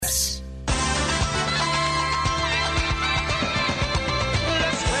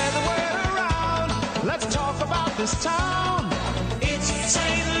this town. It's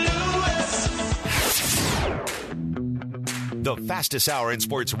St. Louis. The fastest hour in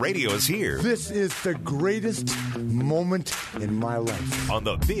sports radio is here. This is the greatest moment in my life. On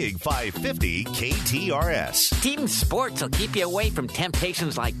the Big 550 KTRS. Team sports will keep you away from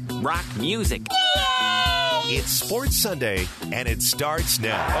temptations like rock music. It's Sports Sunday, and it starts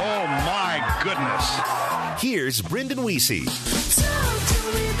now. Oh, my goodness. Here's Brendan Weesey. Talk to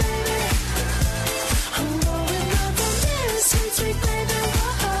me, baby. I'm going up on this sweet, sweet baby.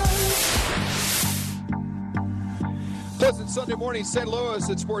 Pleasant Sunday morning, St. Louis.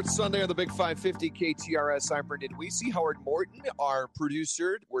 It's Sports Sunday on the Big 550 KTRS. I'm Brendan Weesey. Howard Morton, our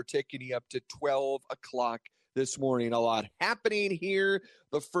producer. We're taking you up to 12 o'clock this morning. A lot happening here.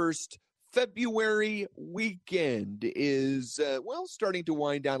 The first February weekend is, starting to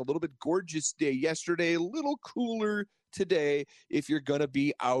wind down a little bit. Gorgeous day yesterday, a little cooler today if you're going to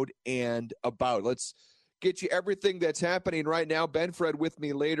be out and about. Let's get you everything that's happening right now. Ben Fred with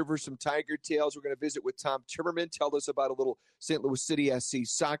me later for some Tiger Tales. We're going to visit with Tom Timmerman, tell us about a little St. Louis City SC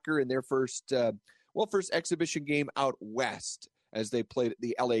soccer and their first exhibition game out west as they played at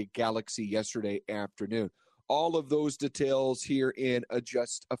the LA Galaxy yesterday afternoon. All of those details here in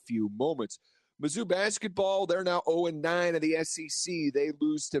just a few moments. Mizzou basketball, they're now 0-9 in the SEC. They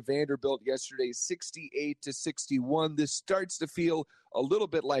lose to Vanderbilt yesterday, 68-61. This starts to feel a little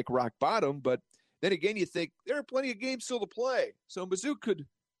bit like rock bottom, but then again, you think there are plenty of games still to play. So Mizzou could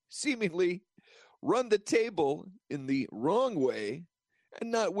seemingly run the table in the wrong way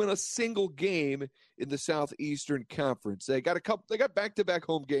and not win a single game in the Southeastern Conference. They got back-to-back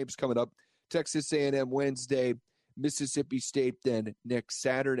home games coming up. Texas A&M Wednesday, Mississippi State then next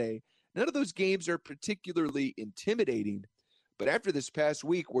Saturday. None of those games are particularly intimidating, but after this past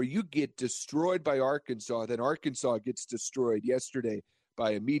week where you get destroyed by Arkansas, then Arkansas gets destroyed yesterday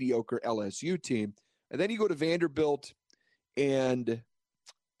by a mediocre LSU team, and then you go to Vanderbilt and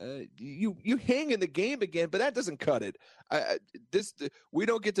you hang in the game again, but that doesn't cut it. We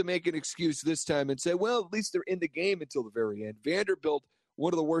don't get to make an excuse this time and say, well, at least they're in the game until the very end. Vanderbilt,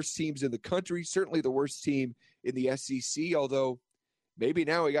 one of the worst teams in the country, certainly the worst team in the SEC, although maybe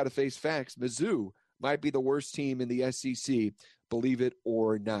now we got to face facts. Mizzou might be the worst team in the SEC, believe it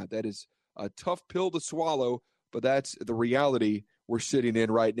or not. That is a tough pill to swallow, but that's the reality we're sitting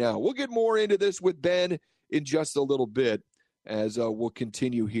in right now. We'll get more into this with Ben in just a little bit as we'll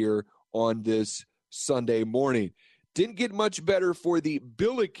continue here on this Sunday morning. Didn't get much better for the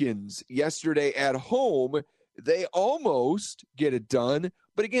Billikens yesterday at home. They almost get it done,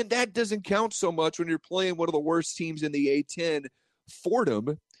 but again, that doesn't count so much when you're playing one of the worst teams in the A-10,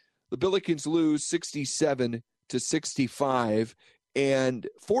 Fordham. The Billikens lose 67-65, and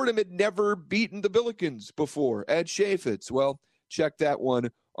Fordham had never beaten the Billikens before at Chaffetz. Well, check that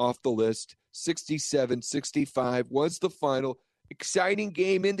one off the list. 67-65 was the final. Exciting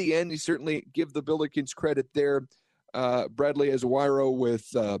game in the end. You certainly give the Billikens credit there. Bradley Azuaro with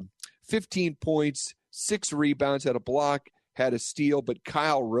 15 points, 6 rebounds, had a block, had a steal, but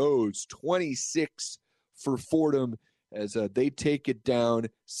Kyle Rhodes, 26 for Fordham as they take it down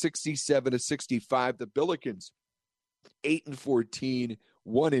 67-65. The Billikens, 8-14,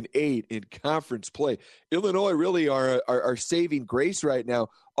 1-8 in conference play. Illinois really are saving grace right now,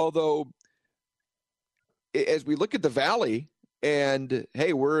 although as we look at the Valley, and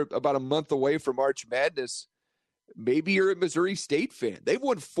hey, we're about a month away from March Madness, maybe you're a Missouri State fan. They've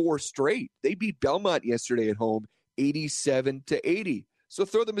won 4 straight. They beat Belmont yesterday at home, 87-80. So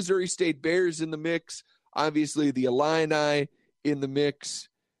throw the Missouri State Bears in the mix. Obviously, the Illini in the mix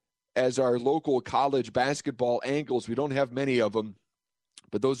as our local college basketball angles. We don't have many of them,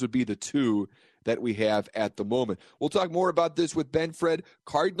 but those would be the 2 that we have at the moment. We'll talk more about this with Ben Fred.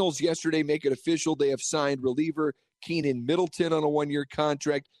 Cardinals yesterday make it official. They have signed reliever Keenan Middleton on a 1-year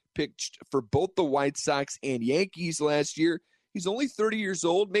contract, pitched for both the White Sox and Yankees last year. He's only 30 years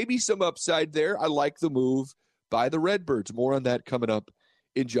old, maybe some upside there. I like the move by the Redbirds. More on that coming up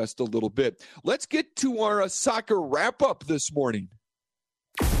in just a little bit. Let's get to our soccer wrap-up this morning.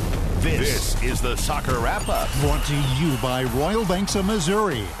 This is the Soccer Wrap-Up. Brought to you by Royal Banks of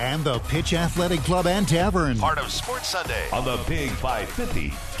Missouri and the Pitch Athletic Club and Tavern. Part of Sports Sunday on the Big 550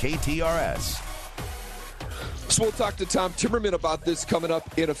 KTRS. So we'll talk to Tom Timmerman about this coming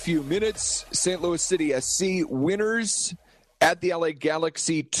up in a few minutes. St. Louis City SC winners at the LA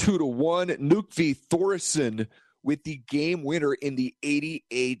Galaxy 2-1. Nuke v. Thoresen with the game winner in the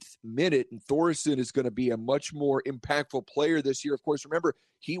 88th minute. And Thoresen is going to be a much more impactful player this year. Of course, remember,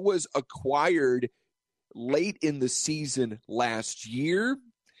 he was acquired late in the season last year,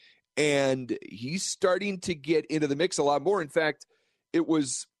 and he's starting to get into the mix a lot more. In fact, it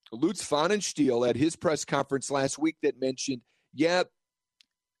was Lutz Pfannenstiel at his press conference last week that mentioned,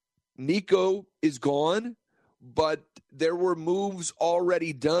 Nico is gone, but there were moves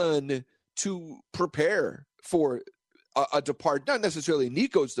already done to prepare for a depart, not necessarily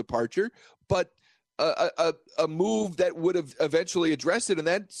Nico's departure, but a move that would have eventually addressed it, and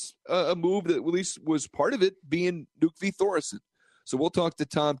that's a move that at least was part of it being Nuke V. Thoresen. So we'll talk to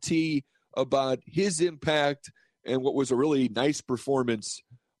Tom T about his impact and what was a really nice performance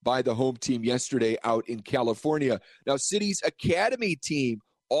by the home team yesterday out in California. Now, City's academy team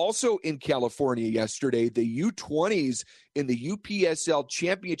also in California yesterday, the U20s in the UPSL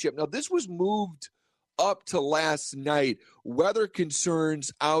Championship. Now, this was moved up to last night. Weather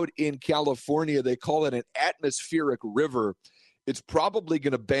concerns out in California. They call it an atmospheric river. It's probably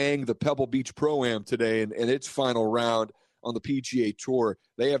going to bang the Pebble Beach Pro-Am today in its final round on the PGA Tour.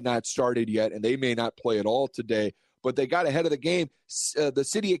 They have not started yet, and they may not play at all today. But they got ahead of the game. The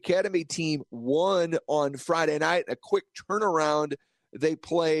City Academy team won on Friday night. A quick turnaround. They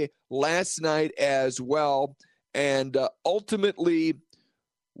play last night as well, and ultimately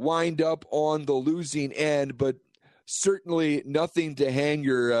wind up on the losing end. But certainly nothing to hang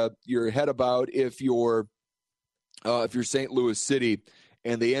your head about if you're St. Louis City,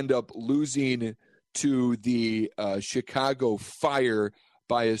 and they end up losing to the Chicago Fire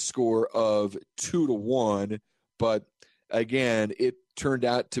by a score of 2-1. But again, it turned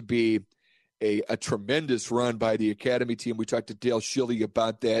out to be a tremendous run by the academy team. We talked to Dale Schilly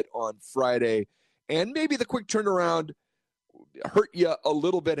about that on Friday. And maybe the quick turnaround hurt you a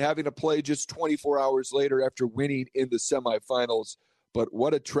little bit having to play just 24 hours later after winning in the semifinals. But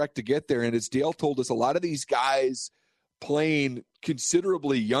what a trek to get there. And as Dale told us, a lot of these guys playing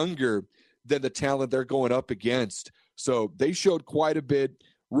considerably younger than the talent they're going up against. So they showed quite a bit.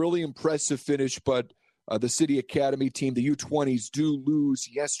 Really impressive finish, but the City Academy team, the U20s, do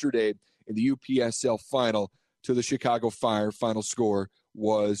lose yesterday in the UPSL final to the Chicago Fire. Final score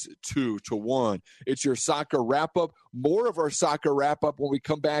was 2-1. It's your soccer wrap-up. More of our soccer wrap-up when we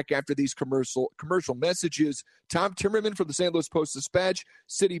come back after these commercial messages. Tom Timmerman from the St. Louis Post-Dispatch,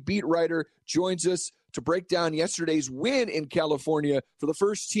 City beat writer, joins us to break down yesterday's win in California for the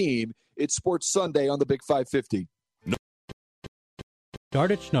first team. It's Sports Sunday on the Big 550.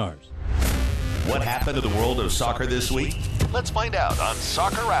 Start at Schnars. What happened to the world of soccer this week? Let's find out on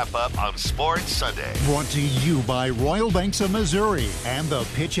Soccer Wrap-Up on Sports Sunday. Brought to you by Royal Banks of Missouri and the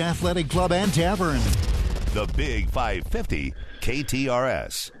Pitch Athletic Club and Tavern. The Big 550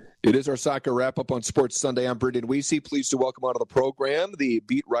 KTRS. It is our soccer wrap-up on Sports Sunday. I'm Brendan Weesey. Pleased to welcome onto the program the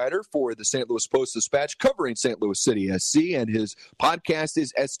beat writer for the St. Louis Post-Dispatch covering St. Louis City SC, and his podcast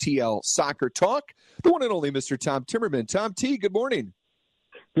is STL Soccer Talk. The one and only Mr. Tom Timmerman. Tom T., good morning.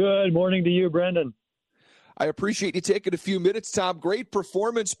 Good morning to you, Brendan. I appreciate you taking a few minutes, Tom. Great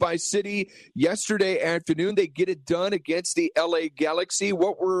performance by City yesterday afternoon. They get it done against the LA Galaxy.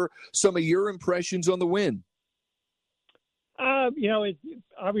 What were some of your impressions on the win?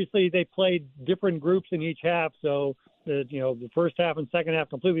 Obviously they played different groups in each half. So, the first half and second half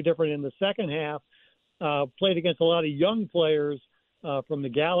completely different. In the second half, played against a lot of young players from the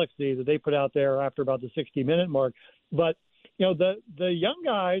Galaxy that they put out there after about the 60-minute mark. But the young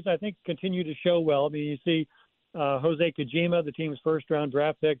guys, I think, continue to show well. I mean, you see Jose Kojima, the team's first-round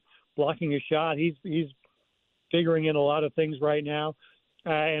draft pick, blocking a shot. He's figuring in a lot of things right now.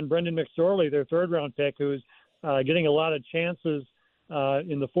 And Brendan McSorley, their third-round pick, who's getting a lot of chances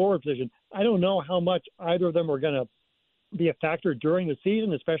in the forward position. I don't know how much either of them are going to be a factor during the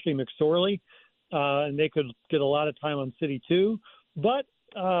season, especially McSorley, and they could get a lot of time on City too. But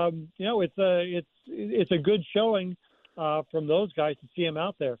it's a good showing from those guys to see them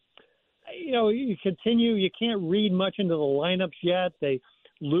out there. You continue. You can't read much into the lineups yet.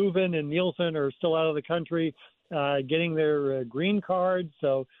 Leuven and Nielsen are still out of the country, getting their green cards,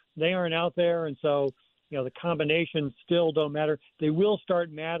 so they aren't out there, and so the combinations still don't matter. They will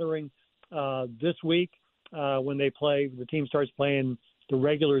start mattering this week when they play. The team starts playing the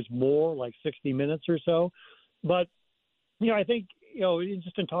regulars more, like 60 minutes or so. But I think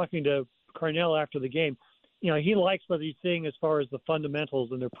just in talking to Carnell after the game, he likes what he's seeing as far as the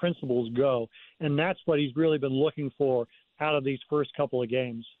fundamentals and their principles go, and that's what he's really been looking for out of these first couple of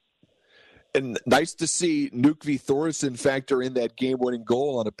games. And nice to see Nuke V. Thoresen factor in that game-winning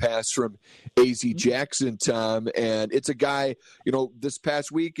goal on a pass from A.Z. Jackson, Tom. And it's a guy, this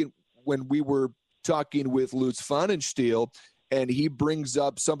past week when we were talking with Lutz Pfannenstiel, and he brings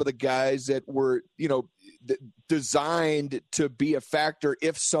up some of the guys that were, designed to be a factor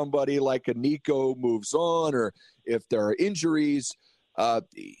if somebody like a Nico moves on or if there are injuries.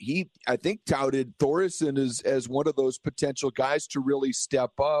 he, I think, touted Thoresen as one of those potential guys to really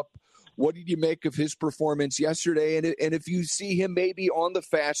step up. What did you make of his performance yesterday? And if you see him maybe on the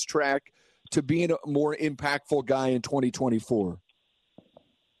fast track to being a more impactful guy in 2024?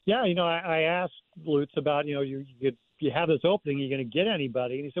 Yeah, I asked Lutz about, you have this opening, you're going to get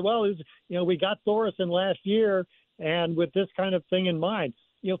anybody? And he said, well, we got Thoresen last year, and with this kind of thing in mind.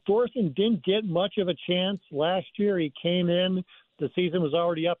 Thoresen didn't get much of a chance last year. He came in, the season was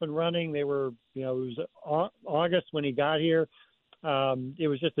already up and running. They were, it was August when he got here. It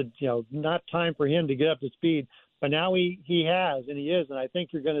was just not time for him to get up to speed. But now he has, and he is, and I think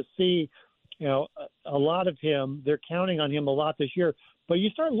you're going to see, a lot of him. They're counting on him a lot this year. But you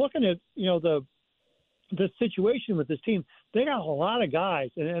start looking at, the situation with this team. They got a lot of guys,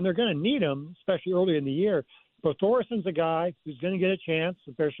 and they're going to need them, especially early in the year. But Thoresen's a guy who's going to get a chance,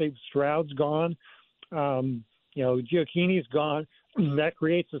 especially if Stroud's gone. Giacchini's gone. That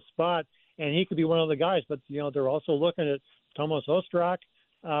creates a spot, and he could be one of the guys. But, they're also looking at Tomas Ostrak,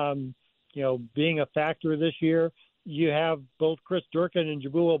 being a factor this year. You have both Chris Durkin and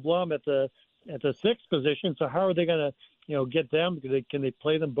Jabula Blum at the sixth position. So how are they going to, get them? Can they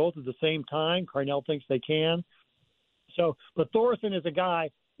play them both at the same time? Carnell thinks they can. So, but Thoresen is a guy,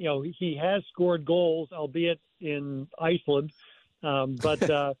 he has scored goals, albeit in Iceland.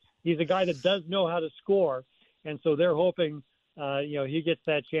 But he's a guy that does know how to score. And so they're hoping, he gets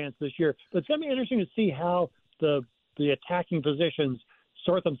that chance this year. But it's going to be interesting to see how the attacking positions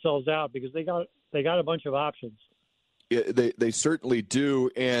sort themselves out, because they got a bunch of options. Yeah, they certainly do.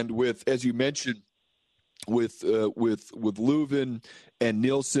 And with, as you mentioned, with Leuven and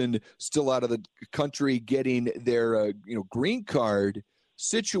Nielsen still out of the country getting their green card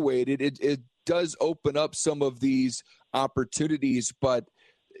situated, it does open up some of these opportunities. But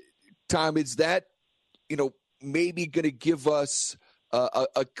Tom, is that maybe going to give us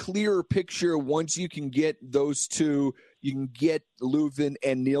a clearer picture once you can get those two? You can get Leuven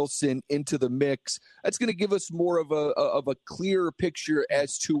and Nielsen into the mix. That's going to give us more of a clearer picture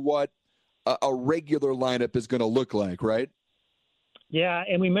as to what a regular lineup is going to look like, right? Yeah,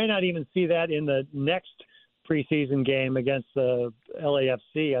 and we may not even see that in the next preseason game against the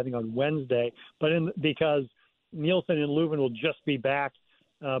LAFC, I think on Wednesday, because Nielsen and Leuven will just be back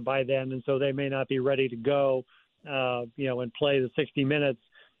by then, and so they may not be ready to go, and play the 60 minutes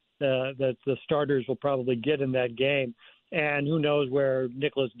that the starters will probably get in that game. And who knows where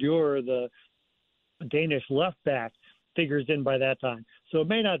Nicholas Dewar, the Danish left back, figures in by that time. So it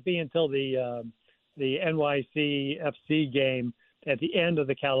may not be until the NYC FC game at the end of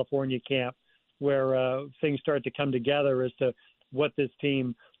the California camp where things start to come together as to what this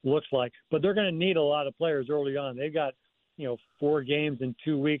team looks like. But they're going to need a lot of players early on. They've got 4 games in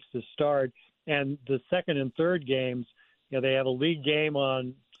 2 weeks to start, and the second and third games, they have a league game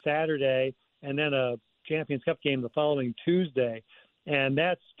on Saturday and then a Champions Cup game the following Tuesday, and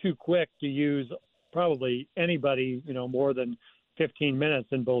that's too quick to use probably anybody more than 15 minutes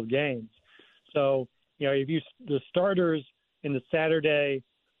in both games. So if the starters in the Saturday,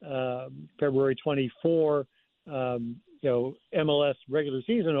 February 24, MLS regular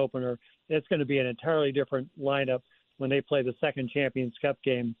season opener, it's going to be an entirely different lineup when they play the second Champions Cup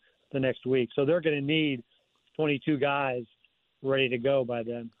game the next week. So they're going to need 22 guys ready to go by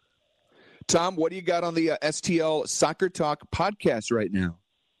then. Tom, what do you got on the STL Soccer Talk podcast right now?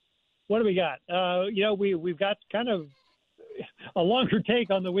 What do we got? We've got kind of a longer take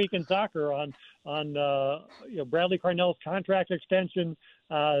on the week in soccer on Bradley Carnell's contract extension,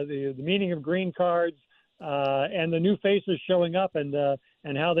 the meaning of green cards, and the new faces showing up and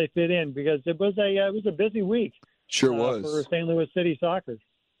how they fit in, because it was a busy week. Sure was for St. Louis City Soccer.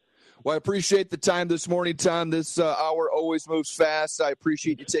 Well, I appreciate the time this morning, Tom. This hour always moves fast. I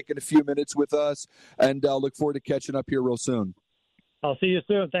appreciate you taking a few minutes with us, and I'll look forward to catching up here real soon. I'll see you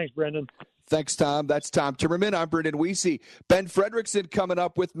soon. Thanks, Brendan. Thanks, Tom. That's Tom Timmerman. I'm Brendan Weesey. Ben Fredrickson coming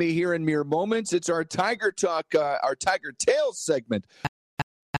up with me here in mere moments. It's our Tiger Talk, our Tiger Tales segment.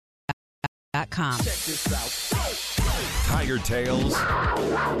 .com. Check this out. Tiger Tales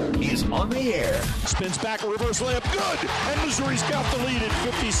is on the air. Spins back, a reverse layup, good! And Missouri's got the lead at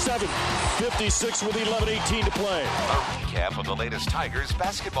 57-56 with 11:18 to play. A recap of the latest Tigers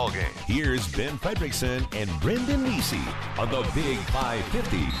basketball game. Here's Ben Fredrickson and Brendan Weesey on the Big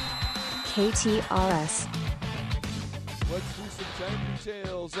 550. KTRS. Let's do some Tiger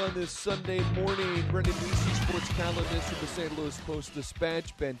Tales on this Sunday morning. Brendan Weesey, sports columnist of the St. Louis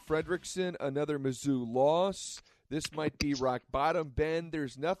Post-Dispatch. Ben Fredrickson, another Mizzou loss. This might be rock bottom. Ben,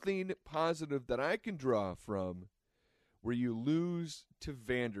 there's nothing positive that I can draw from where you lose to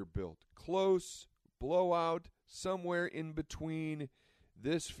Vanderbilt. Close, blowout, somewhere in between.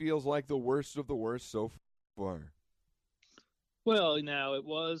 this feels like the worst of the worst so far. Well, now it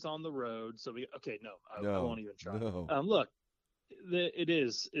was on the road, so I won't even try. No. Look, it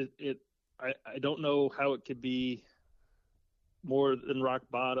is. I don't know how it could be more than rock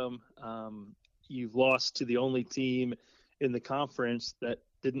bottom. You've lost to the only team in the conference that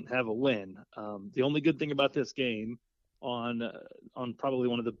didn't have a win. The only good thing about this game, on probably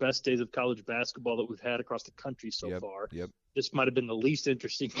one of the best days of college basketball that we've had across the country so far. Yep. This might have been the least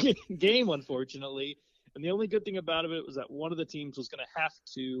interesting game, unfortunately. And the only good thing about it was that one of the teams was going to have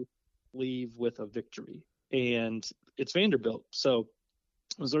to leave with a victory, and it's Vanderbilt. So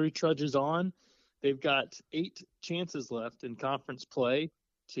Missouri trudges on. They've got 8 chances left in conference play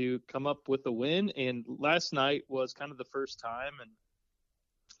to come up with a win, and last night was kind of the first time, and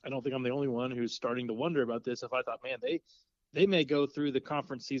I don't think I'm the only one who's starting to wonder about this. If I thought, man, they may go through the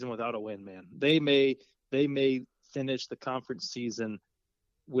conference season without a win, man. They may finish the conference season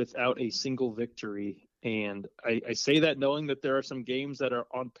without a single victory. And I say that knowing that there are some games that are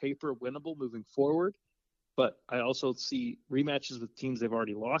on paper winnable moving forward, but I also see rematches with teams they've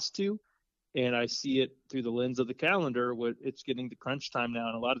already lost to, and I see it through the lens of the calendar. Where it's getting to crunch time now,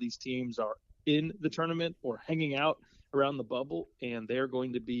 and a lot of these teams are in the tournament or hanging out around the bubble, and they're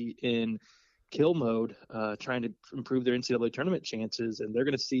going to be in kill mode, trying to improve their NCAA tournament chances, and they're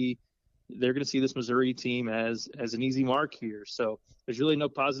going to see this Missouri team as an easy mark here. So there's really no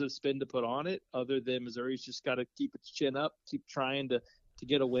positive spin to put on it other than Missouri's just got to keep its chin up, keep trying to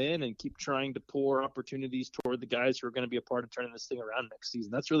get a win, and keep trying to pour opportunities toward the guys who are going to be a part of turning this thing around next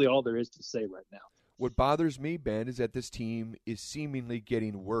season. That's really all there is to say right now. What bothers me, Ben, is that this team is seemingly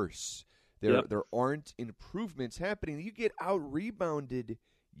getting worse. There aren't improvements happening. You get out-rebounded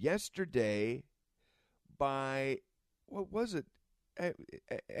yesterday by, what was it?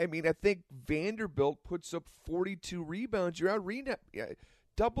 I mean, I think Vanderbilt puts up 42 rebounds. You're out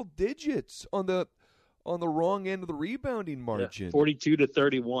double digits on the wrong end of the rebounding margin.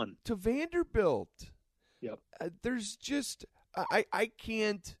 42-31 to Vanderbilt. Yep. There's just I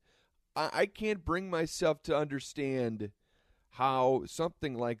can't bring myself to understand how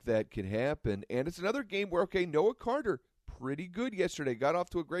something like that can happen. And it's another game where, Noah Carter, pretty good yesterday, got off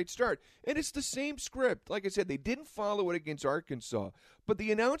to a great start. And it's the same script. Like I said, they didn't follow it against Arkansas. But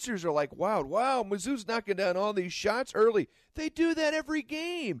the announcers are like, wow, Mizzou's knocking down all these shots early. They do that every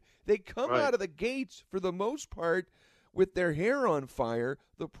game. They come out of the gates, for the most part, with their hair on fire.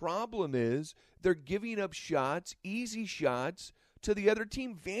 The problem is they're giving up shots, easy shots, to the other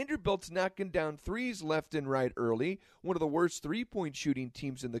team. Vanderbilt's knocking down threes left and right early, one of the worst three-point shooting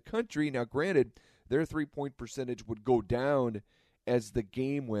teams in the country. Now, granted, their three-point percentage would go down as the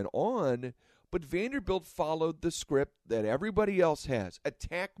game went on, but Vanderbilt followed the script that everybody else has.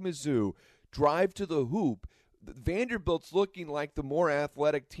 Attack Mizzou, drive to the hoop. Vanderbilt's looking like the more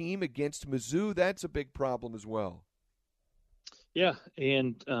athletic team against Mizzou. That's a big problem as well. Yeah,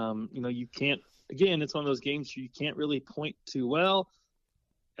 and, you can't, again, it's one of those games you can't really point to, well,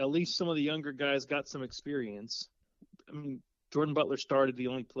 at least some of the younger guys got some experience. I mean, Jordan Butler started, he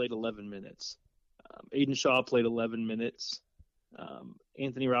only played 11 minutes. Aiden Shaw played 11 minutes.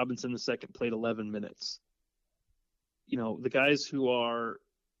 Anthony Robinson, the second, played 11 minutes. The guys who are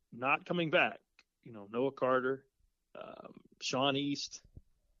not coming back, Noah Carter, Sean East,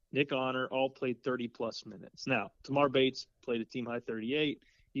 Nick Honor, all played 30-plus minutes. Now, Tamar Bates played a team-high 38.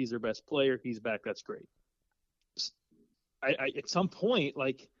 He's their best player. He's back. That's great. I at some point,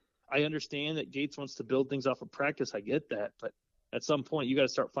 I understand that Gates wants to build things off of practice. I get that. But at some point, you got to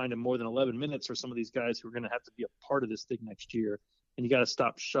start finding more than 11 minutes for some of these guys who are going to have to be a part of this thing next year. And you got to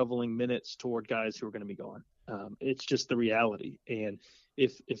stop shoveling minutes toward guys who are going to be gone. It's just the reality. And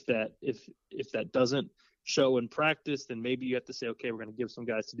if that doesn't show in practice, then maybe you have to say, okay, we're going to give some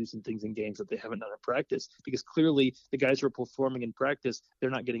guys to do some things in games that they haven't done in practice, because clearly the guys who are performing in practice, they're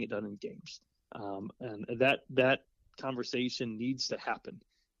not getting it done in games. And that conversation needs to happen.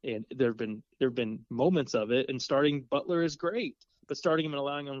 And there have been moments of it, and starting Butler is great, but starting him and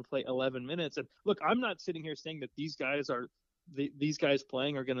allowing him to play 11 minutes. And look, I'm not sitting here saying that these guys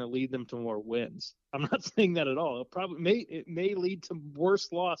playing are going to lead them to more wins. I'm not saying that at all. It may lead to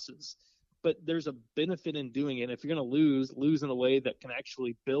worse losses, but there's a benefit in doing it. If you're going to lose in a way that can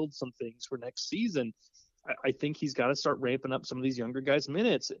actually build some things for next season, I think he's got to start ramping up some of these younger guys'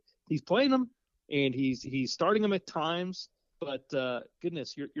 minutes. He's playing them, and he's starting them at times, but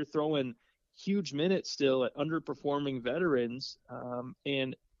goodness, you're throwing huge minutes still at underperforming veterans,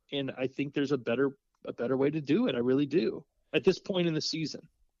 and I think there's a better way to do it. I really do at this point in the season.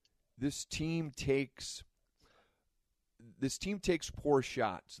 This team takes poor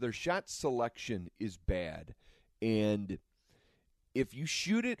shots. Their shot selection is bad. And if you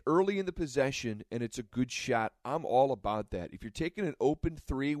shoot it early in the possession and it's a good shot, I'm all about that. If you're taking an open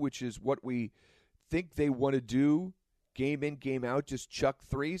three, which is what we think they want to do, game in, game out, just chuck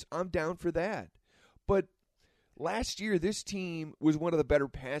threes, I'm down for that. But last year, this team was one of the better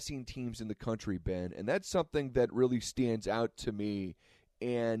passing teams in the country, Ben, and that's something that really stands out to me.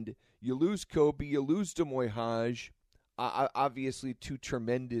 And you lose Kobe, you lose Demoy Haj, obviously two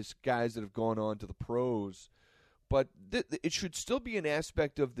tremendous guys that have gone on to the pros. But it should still be an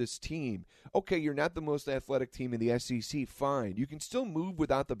aspect of this team. Okay, you're not the most athletic team in the SEC, fine. You can still move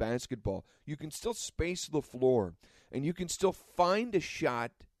without the basketball. You can still space the floor. And you can still find a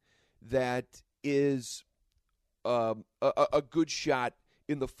shot that is a good shot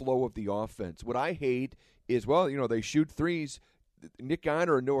in the flow of the offense. What I hate is, they shoot threes. Nick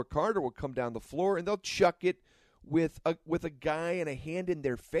Honor or Noah Carter will come down the floor, and they'll chuck it with a guy and a hand in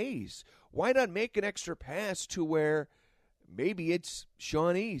their face. Why not make an extra pass to where maybe it's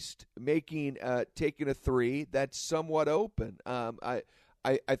Sean East taking a three that's somewhat open? I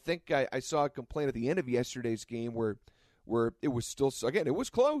think I saw a complaint at the end of yesterday's game where it was still, again, it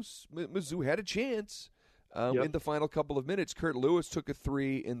was close. Mizzou had a chance in the final couple of minutes. Kurt Lewis took a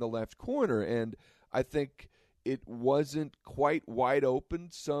three in the left corner, and I think it wasn't quite wide open.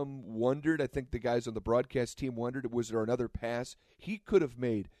 Some wondered. I think the guys on the broadcast team wondered, was there another pass he could have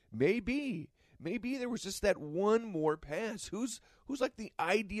made? Maybe there was just that one more pass. Who's like the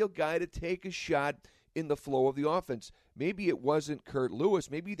ideal guy to take a shot in the flow of the offense? Maybe it wasn't Kurt Lewis.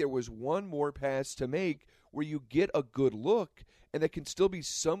 Maybe there was one more pass to make where you get a good look and that can still be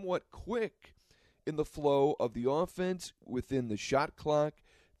somewhat quick in the flow of the offense within the shot clock.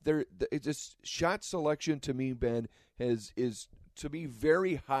 It's just shot selection to me, Ben, is to me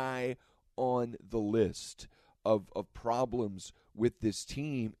very high on the list of problems with this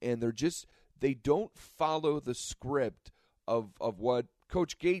team, and they don't follow the script of what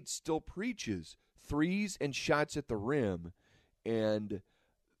Coach Gates still preaches: threes and shots at the rim. And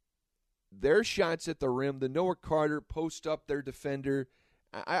their shots at the rim, the Noah Carter post up their defender,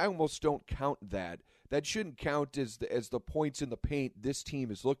 I almost don't count that. That shouldn't count as the points in the paint this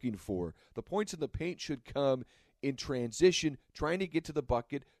team is looking for. The points in the paint should come in transition, trying to get to the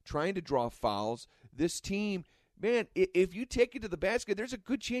bucket, trying to draw fouls. This team, man, if you take it to the basket, there's a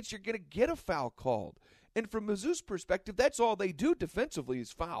good chance you're going to get a foul called. And from Mizzou's perspective, that's all they do defensively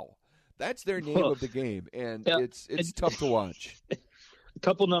is foul. That's their name of the game, and it's tough to watch. A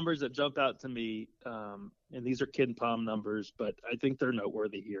couple numbers that jump out to me, and these are Kid Palm numbers, but I think they're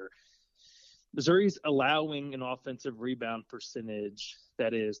noteworthy here. Missouri's allowing an offensive rebound percentage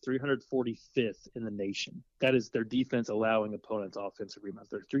that is 345th in the nation. That is their defense allowing opponents offensive rebounds.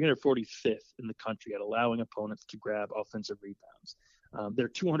 They're 345th in the country at allowing opponents to grab offensive rebounds. They're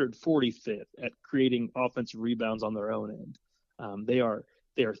 245th at creating offensive rebounds on their own end. They are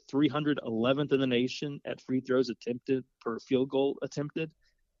 311th in the nation at free throws attempted per field goal attempted.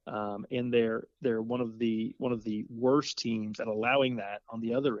 And they're one of the worst teams at allowing that on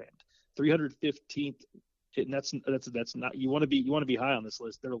the other end. 315th, and that's not, you want to be high on this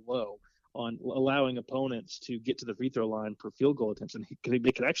list. They're low on allowing opponents to get to the free throw line per field goal attempts, and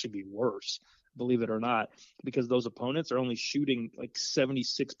they could actually be worse, believe it or not, because those opponents are only shooting like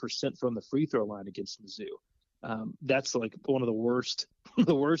 76% from the free throw line against Mizzou. That's like one of the worst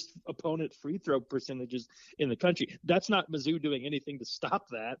opponent free throw percentages in the country. That's not Mizzou doing anything to stop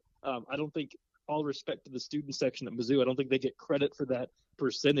that. I don't think, all respect to the student section at Mizzou, I don't think they get credit for that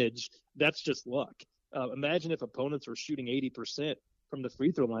percentage. That's just luck. Imagine if opponents were shooting 80% from the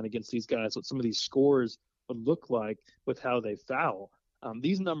free throw line against these guys, what some of these scores would look like with how they foul.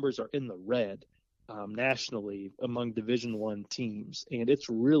 These numbers are in the red nationally among Division I teams, and it's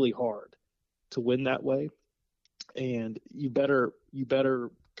really hard to win that way. And you better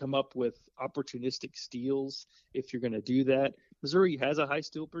come up with opportunistic steals if you're going to do that. Missouri has a high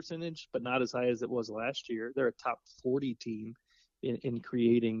steal percentage, but not as high as it was last year. They're a top 40 team in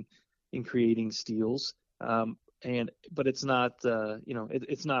creating steals. But it's not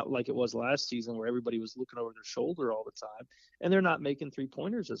it's not like it was last season where everybody was looking over their shoulder all the time, and they're not making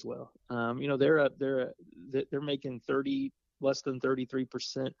 3-pointers as well. They're making less than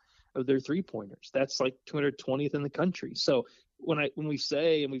 33% of their 3-pointers. That's like 220th in the country. So when we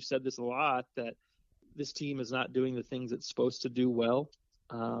say, and we've said this a lot, that this team is not doing the things it's supposed to do well,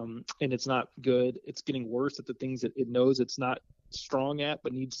 and it's not good. It's getting worse at the things that it knows it's not strong at,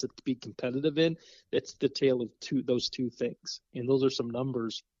 but needs to be competitive in. It's the tale of those two things, and those are some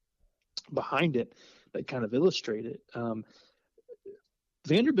numbers behind it that kind of illustrate it.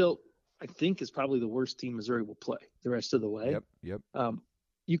 Vanderbilt, I think, is probably the worst team Missouri will play the rest of the way. Yep.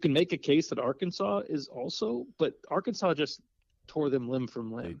 You can make a case that Arkansas is also, but Arkansas just tore them limb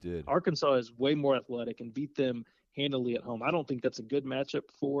from limb. They did. Arkansas is way more athletic and beat them handily at home. I don't think that's a good matchup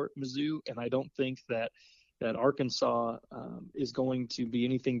for Mizzou, and I don't think that Arkansas is going to be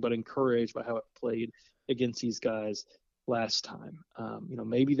anything but encouraged by how it played against these guys last time.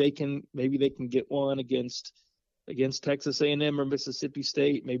 Maybe they can get one against Texas A&M or Mississippi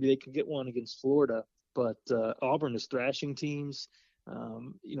State. Maybe they can get one against Florida. But Auburn is thrashing teams.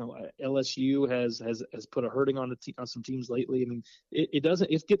 LSU has put a hurting on some teams lately. I mean,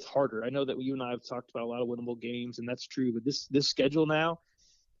 it gets harder. I know that you and I have talked about a lot of winnable games, and that's true. But this schedule now,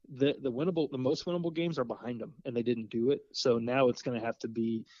 the most winnable games are behind them, and they didn't do it. So now it's going to have to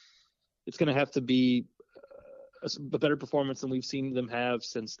be a better performance than we've seen them have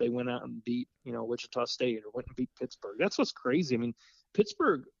since they went out and beat Wichita State or went and beat Pittsburgh. That's what's crazy. I mean,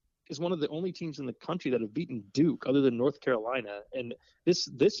 Pittsburgh is one of the only teams in the country that have beaten Duke other than North Carolina. And this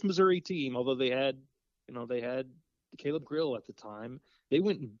Missouri team, although they had Caleb Grill at the time, they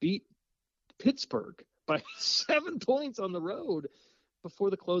went and beat Pittsburgh by 7 points on the road before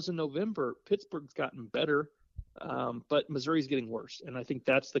the close in November. Pittsburgh's gotten better, but Missouri's getting worse. And I think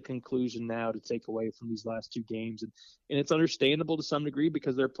that's the conclusion now to take away from these last 2 games. And it's understandable to some degree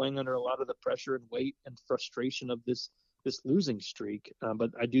because they're playing under a lot of the pressure and weight and frustration of this losing streak.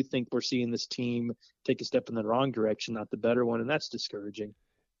 But I do think we're seeing this team take a step in the wrong direction, not the better one, and that's discouraging.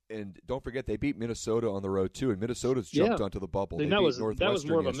 And don't forget, they beat Minnesota on the road, too, and Minnesota's jumped onto the bubble. That was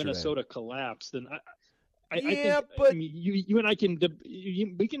more of a Minnesota collapse than I think, but you and I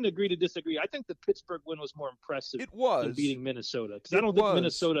we can agree to disagree. I think the Pittsburgh win was more impressive than beating Minnesota, because I don't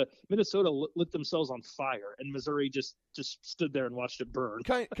think Minnesota lit themselves on fire, and Missouri just stood there and watched it burn.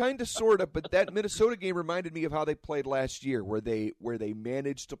 Kind of, sort of, but that Minnesota game reminded me of how they played last year, where they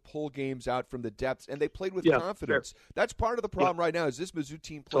managed to pull games out from the depths, and they played with confidence. Fair. That's part of the problem right now, is this Mizzou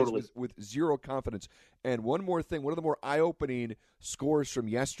team plays with zero confidence. And one more thing, one of the more eye-opening scores from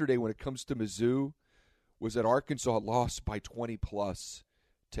yesterday when it comes to Mizzou was that Arkansas lost by 20-plus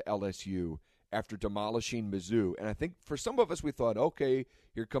to LSU after demolishing Mizzou. And I think for some of us, we thought, okay,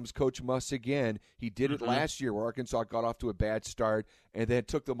 here comes Coach Muss again. He did it last year where Arkansas got off to a bad start and then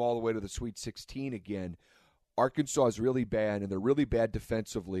took them all the way to the Sweet 16 again. Arkansas is really bad, and they're really bad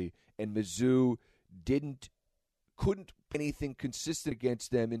defensively, and Mizzou couldn't do anything consistent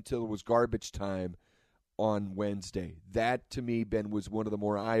against them until it was garbage time on Wednesday. That, to me, Ben, was one of the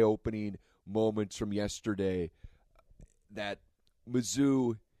more eye-opening moments from yesterday, that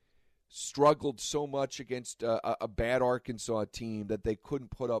Mizzou struggled so much against a bad Arkansas team that they couldn't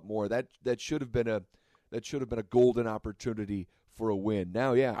put up more. That should have been a golden opportunity for a win.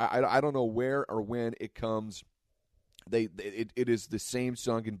 Now, I don't know where or when it comes. It is the same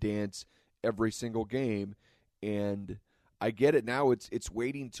song and dance every single game, and I get it now. It's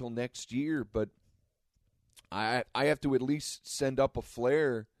waiting till next year, but I have to at least send up a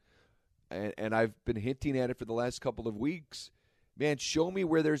flare. And I've been hinting at it for the last couple of weeks. Man, show me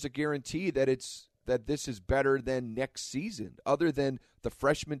where there's a guarantee that this is better than next season, other than the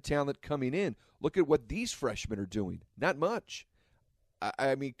freshman talent coming in. Look at what these freshmen are doing. Not much.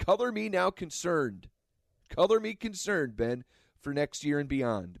 I mean, color me now concerned. Color me concerned, Ben, for next year and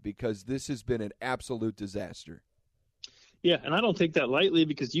beyond, because this has been an absolute disaster. Yeah, and I don't take that lightly,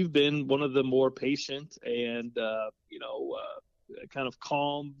 because you've been one of the more patient and, kind of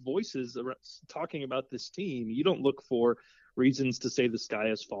calm voices talking about this team. You don't look for reasons to say the sky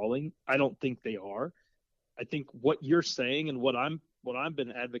is falling. I don't think they are. I think what you're saying and what I've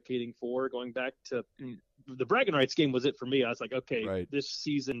been advocating for, going back to the bragging rights game, was it for me. I was like, okay, This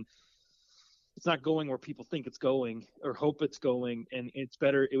season, it's not going where people think it's going or hope it's going, and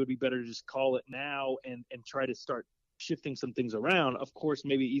it would be better to just call it now and try to start shifting some things around. Of course,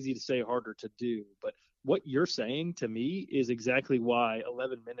 maybe easy to say, harder to do, but what you're saying to me is exactly why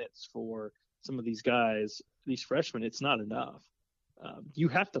 11 minutes for some of these guys, these freshmen, it's not enough. You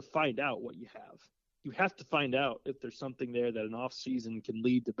have to find out what you have. You have to find out if there's something there that an off season can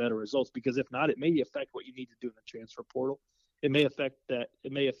lead to better results, because if not, it may affect what you need to do in the transfer portal. It may affect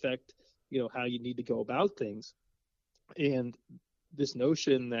how you need to go about things. And this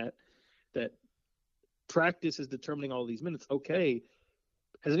notion that practice is determining all these minutes. Okay.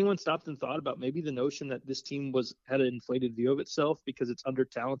 Has anyone stopped and thought about maybe the notion that this team had an inflated view of itself because it's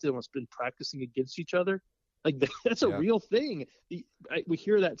under-talented and has been practicing against each other? Like, that's a real thing. We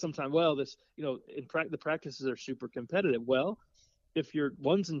hear that sometimes. Well, the practices are super competitive. Well, if your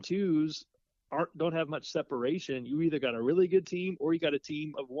ones and twos don't have much separation, you either got a really good team or you got a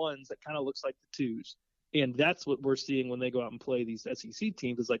team of ones that kind of looks like the twos. And that's what we're seeing when they go out and play these SEC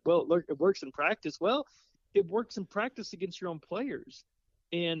teams. It's like, well, it works in practice. Well, it works in practice against your own players.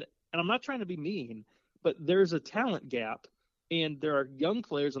 And I'm not trying to be mean, but there's a talent gap And there are young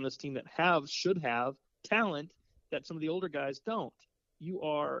players on this team that should have talent that some of the older guys don't.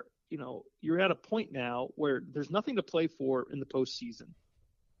 You're at a point now where there's nothing to play for in the postseason.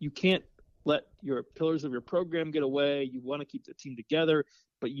 You can't let your pillars of your program get away. You want to keep the team together,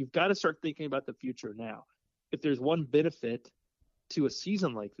 but you've got to start thinking about the future now. If there's one benefit to a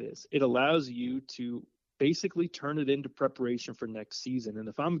season like this, it allows you to basically turn it into preparation for next season. And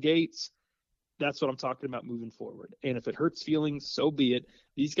if I'm Gates, that's what I'm talking about moving forward. And if it hurts feelings, so be it.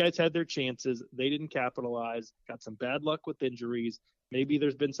 These guys had their chances. They didn't capitalize, got some bad luck with injuries. Maybe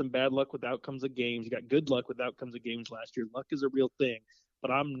there's been some bad luck with outcomes of games. You got good luck with outcomes of games last year. Luck is a real thing.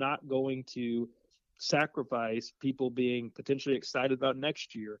 But I'm not going to sacrifice people being potentially excited about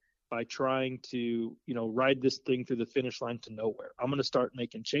next year by trying to, ride this thing through the finish line to nowhere. I'm going to start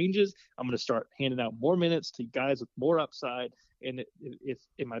making changes. I'm going to start handing out more minutes to guys with more upside. And if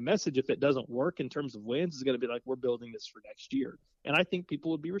in my message, if it doesn't work in terms of wins, it's going to be like, we're building this for next year. And I think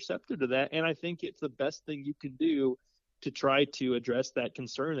people would be receptive to that. And I think it's the best thing you can do to try to address that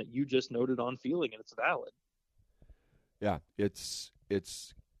concern that you just noted on feeling, and it's valid. Yeah, it's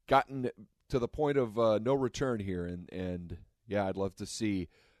gotten to the point of no return here, and yeah, I'd love to see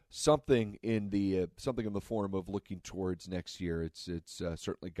something in the form of looking towards next year. It's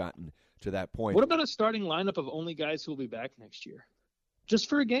certainly gotten to that point. What about a starting lineup of only guys who will be back next year, just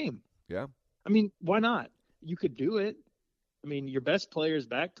for a game? Yeah, I mean, why not? You could do it. I mean, your best player is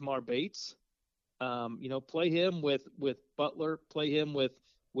back, Tamar Bates. Play him with Butler, play him with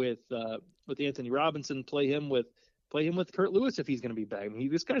Anthony Robinson, play him with Kurt Lewis if he's going to be back. I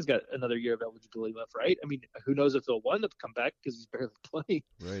mean, this guy's got another year of eligibility left, right? I mean, who knows if he'll wind up come back because he's barely played.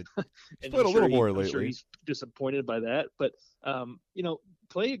 Right. And played a little more I'm lately. sure he's disappointed by that. But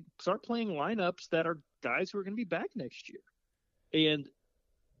start playing lineups that are guys who are going to be back next year. And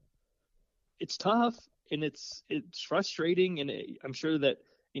it's tough and it's frustrating, and I'm sure that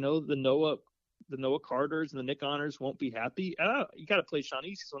the Noah Carters and the Nick Honors won't be happy. You got to play Sean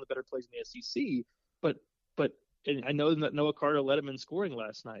East. He's one of the better players in the SEC. But and I know that Noah Carter led him in scoring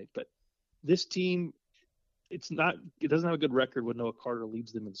last night. But this team, it doesn't have a good record when Noah Carter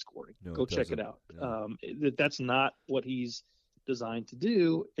leads them in scoring. No, Go check it out. No. That's not what he's designed to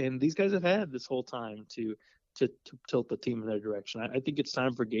do. And these guys have had this whole time to tilt the team in their direction. I think it's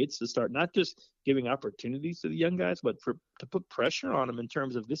time for Gates to start not just giving opportunities to the young guys, but to put pressure on them in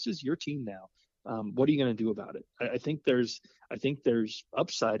terms of, this is your team now. What are you going to do about it? I think there's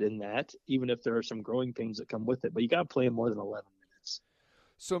upside in that, even if there are some growing pains that come with it. But you got to play in more than 11 minutes.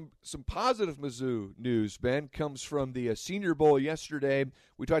 Some positive Mizzou news, Ben, comes from the Senior Bowl yesterday.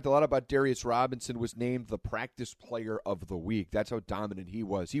 We talked a lot about Darius Robinson was named the practice player of the week. That's how dominant he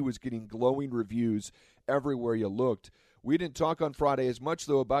was. He was getting glowing reviews everywhere you looked. We didn't talk on Friday as much,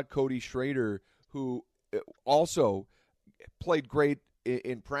 though, about Cody Schrader, who also played great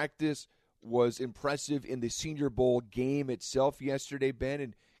in practice, was impressive in the Senior Bowl game itself yesterday, Ben,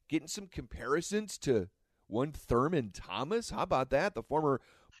 and getting some comparisons to one Thurman Thomas. How about that? The former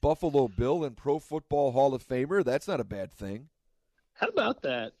Buffalo Bill and Pro Football Hall of Famer. That's not a bad thing. How about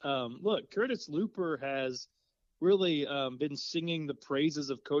that? Look, Curtis Looper has really been singing the praises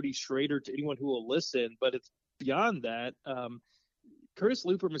of Cody Schrader to anyone who will listen, but it's beyond that. Curtis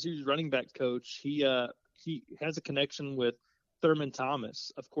Looper, Missouri's running back coach, he has a connection with Thurman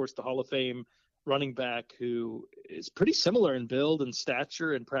Thomas, of course, the Hall of Fame running back, who is pretty similar in build and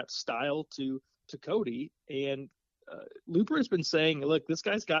stature and perhaps style to Cody. And Looper has been saying, look, this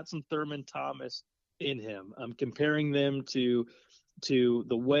guy's got some Thurman Thomas in him. I'm comparing them to the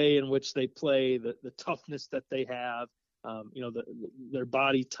way in which they play, the toughness that they have, their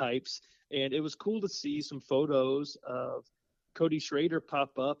body types. And it was cool to see some photos of Cody Schrader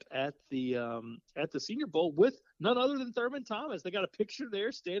pop up at the Senior Bowl with none other than Thurman Thomas. They got a picture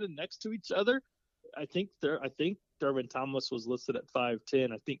there standing next to each other. I think Thurman Thomas was listed at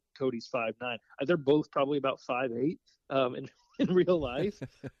 5'10". I think Cody's 5'9". They're both probably about 5'8" in real life.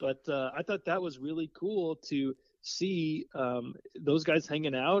 But I thought that was really cool to see those guys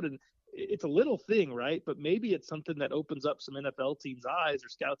hanging out. And it's a little thing, right? But maybe it's something that opens up some NFL teams' eyes or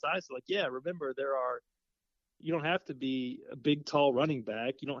scouts' eyes. So like, yeah, remember you don't have to be a big, tall running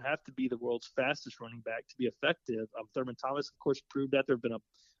back. You don't have to be the world's fastest running back to be effective. Thurman Thomas, of course, proved that. There have been a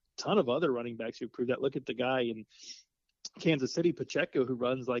ton of other running backs who proved that. Look at the guy in Kansas City, Pacheco, who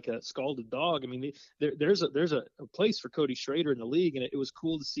runs like a scalded dog. I mean, there's a place for Cody Schrader in the league, and it was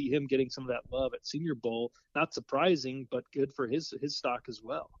cool to see him getting some of that love at Senior Bowl. Not surprising, but good for his stock as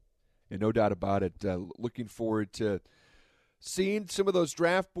well. Yeah, no doubt about it. Looking forward to seeing some of those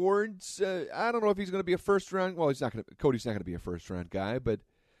draft boards. I don't know if he's going to be a first-round. Well, Cody's not going to be a first-round guy, but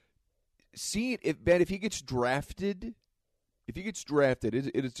seeing if he gets drafted, if he gets drafted,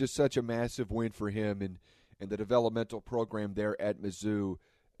 it is just such a massive win for him and the developmental program there at Mizzou.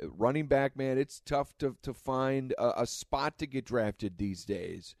 Running back, man, it's tough to find a spot to get drafted these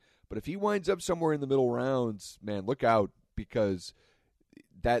days. But if he winds up somewhere in the middle rounds, man, look out, because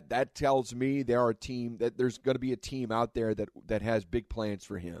that tells me there's going to be a team out there that has big plans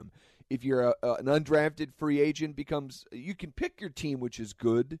for him. If you're an undrafted free agent, you can pick your team, which is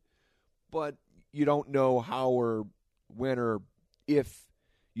good, but you don't know how or when or if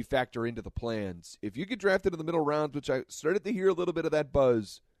you factor into the plans. If you get drafted in the middle rounds, which I started to hear a little bit of that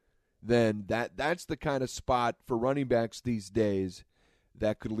buzz, then that's the kind of spot for running backs these days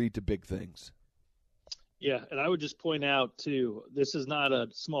that could lead to big things. Yeah, and I would just point out, too, this is not a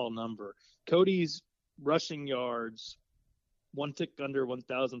small number. Cody's rushing yards, one tick under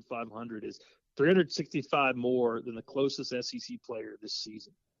 1,500, is 365 more than the closest SEC player this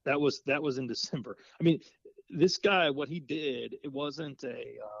season. That was in December. I mean, this guy, what he did, it wasn't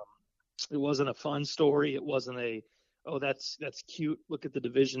a fun story. It wasn't that's cute. Look at the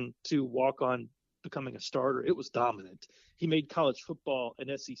Division II walk on becoming a starter. It was dominant. He made college football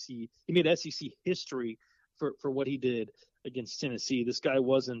and SEC. He made SEC history for what he did against Tennessee. This guy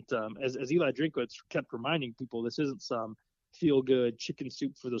wasn't, as Eli Drinkwitz kept reminding people, this isn't some feel-good chicken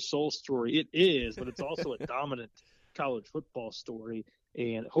soup for the soul story. It is, but it's also a dominant college football story,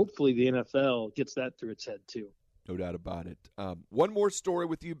 and hopefully the NFL gets that through its head too. No doubt about it. One more story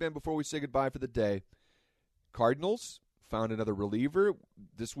with you, Ben, before we say goodbye for the day. Cardinals found another reliever.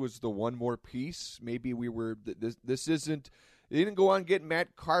 This was the one more piece. Maybe this isn't. They didn't go out and get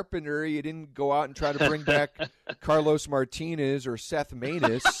Matt Carpenter. You didn't go out and try to bring back Carlos Martinez or Seth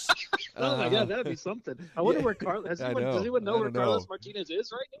Maness. Oh my God, that'd be something. I wonder where does anyone know where Carlos Martinez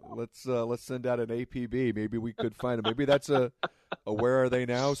is right now? Let's send out an APB. Maybe we could find him. Maybe that's a where are they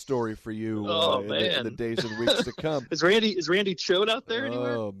now story for you in the days and weeks to come. Is Randy Choate out there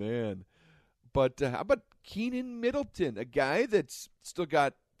anywhere? Oh man. But how about Keenan Middleton, a guy that's still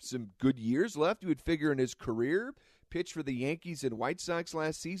got some good years left, you would figure, in his career. Pitched for the Yankees and White Sox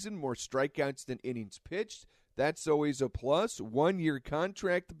last season, more strikeouts than innings pitched. That's always a plus. 1-year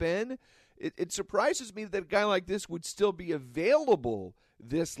contract, Ben. It surprises me that a guy like this would still be available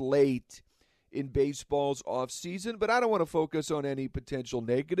this late in baseball's offseason, but I don't want to focus on any potential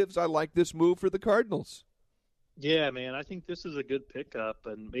negatives. I like this move for the Cardinals. Yeah, man, I think this is a good pickup,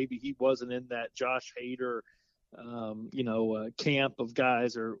 and maybe he wasn't in that Josh Hader, camp of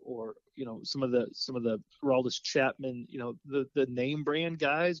guys, or some of the Aroldis Chapman, the name brand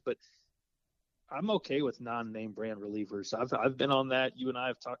guys. But I'm okay with non-name brand relievers. I've been on that. You and I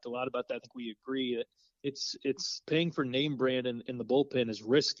have talked a lot about that. I think we agree that it's paying for name brand in the bullpen is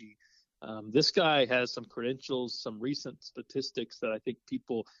risky. This guy has some credentials, some recent statistics that I think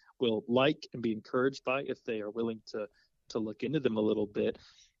people will like and be encouraged by if they are willing to look into them a little bit.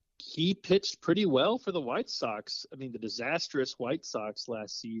 He pitched pretty well for the White Sox. I mean, the disastrous White Sox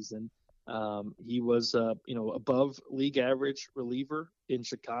last season. He was, above league average reliever in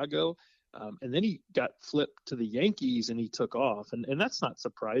Chicago. And then he got flipped to the Yankees and he took off. And that's not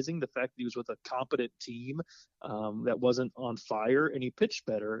surprising. The fact that he was with a competent team that wasn't on fire and he pitched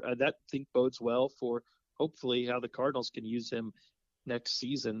better, that I think bodes well for hopefully how the Cardinals can use him next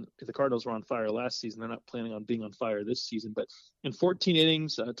season. If the Cardinals were on fire last season, they're not planning on being on fire this season. But in 14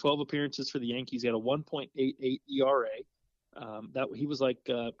 innings, 12 appearances for the Yankees, he had a 1.88 ERA. That he was like,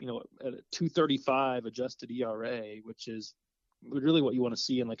 at a 2.35 adjusted ERA, which is really what you want to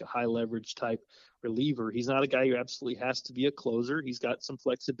see in like a high leverage type reliever. He's not a guy who absolutely has to be a closer. He's got some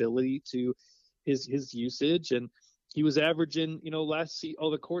flexibility to his usage, and he was averaging,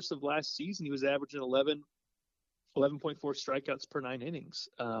 the course of last season, he was averaging 11.4 strikeouts per 9 innings.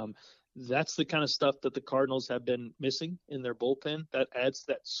 That's the kind of stuff that the Cardinals have been missing in their bullpen. That adds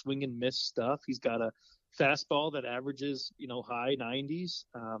that swing and miss stuff. He's got a fastball that averages, high 90s.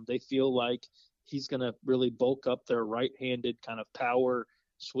 They feel like he's going to really bulk up their right-handed kind of power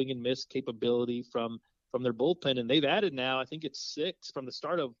swing and miss capability from their bullpen. And they've added now, I think it's 6 from the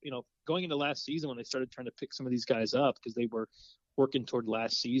start of, going into last season when they started trying to pick some of these guys up because they were working toward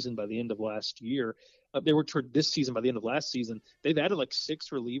last season by the end of last year. They were toward this season by the end of last season. They've added like 6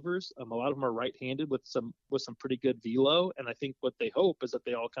 relievers. A lot of them are right-handed with some pretty good velo. And I think what they hope is that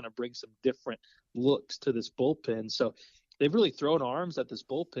they all kind of bring some different looks to this bullpen. So they've really thrown arms at this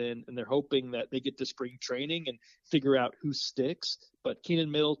bullpen, and they're hoping that they get to spring training and figure out who sticks. But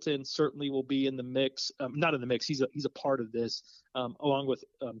Keenan Middleton certainly will be in the mix. Not in the mix. He's a part of this, along with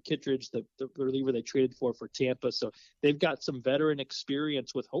Kittredge, the reliever they traded for Tampa. So they've got some veteran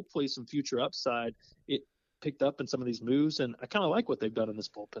experience with hopefully some future upside. picked up in some of these moves, and I kind of like what they've done in this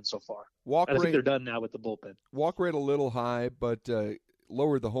bullpen so far. Walk I think rate, they're done now with the bullpen. walk rate a little high, but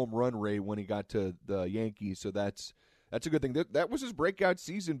lowered the home run rate when he got to the Yankees, so that's a good thing. That was his breakout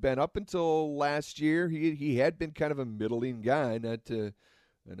season, Ben. Up until last year, he had been kind of a middling guy, not to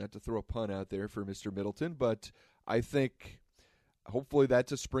throw a pun out there for Mr. Middleton, but I think hopefully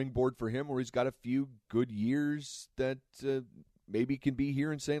that's a springboard for him where he's got a few good years that maybe can be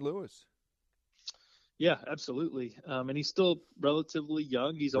here in St. Louis. Yeah, absolutely. And he's still relatively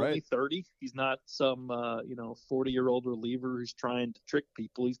young. He's only 30. He's not some 40-year-old reliever who's trying to trick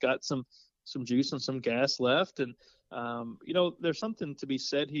people. He's got some juice and some gas left. And there's something to be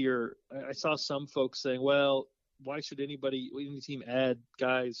said here. I saw some folks saying, well, why should any team add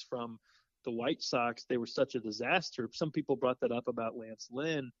guys from the White Sox? They were such a disaster. Some people brought that up about Lance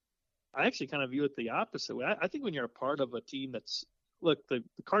Lynn. I actually kind of view it the opposite way. I think when you're a part of a team that's – look, the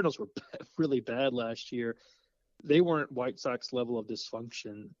Cardinals were really bad last year. They weren't White Sox level of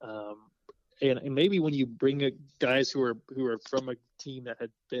dysfunction. And maybe when you bring guys who are from a team that had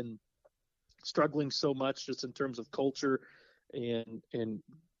been struggling so much just in terms of culture and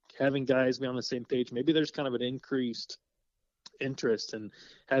having guys be on the same page, maybe there's kind of an increased interest in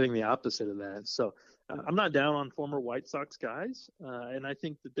having the opposite of that. So I'm not down on former White Sox guys, and I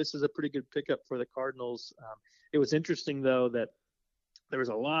think that this is a pretty good pickup for the Cardinals. It was interesting, though, that there was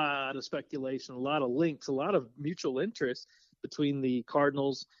a lot of speculation, a lot of links, a lot of mutual interest between the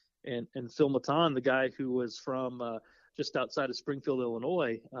Cardinals and Phil Maton, the guy who was from just outside of Springfield,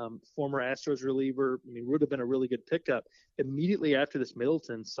 Illinois, former Astros reliever. I mean, would have been a really good pickup. Immediately after this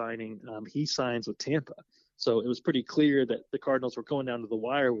Middleton signing, he signs with Tampa. So it was pretty clear that the Cardinals were going down to the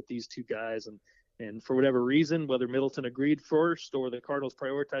wire with these two guys. And for whatever reason, whether Middleton agreed first or the Cardinals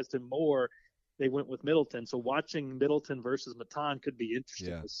prioritized him more, they went with Middleton. So watching Middleton versus Maton could be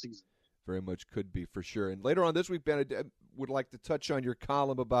interesting this season. Very much could be, for sure. And later on this week, Ben, I would like to touch on your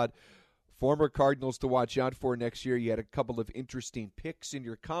column about former Cardinals to watch out for next year. You had a couple of interesting picks in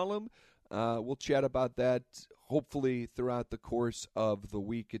your column. We'll chat about that hopefully throughout the course of the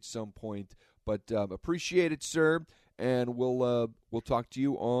week at some point. But appreciate it, sir, and we'll talk to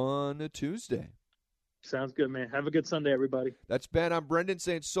you on Tuesday. Sounds good, man. Have a good Sunday, everybody. That's Ben. I'm Brendan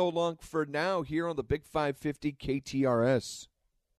saying so long for now here on the Big 550 KTRS.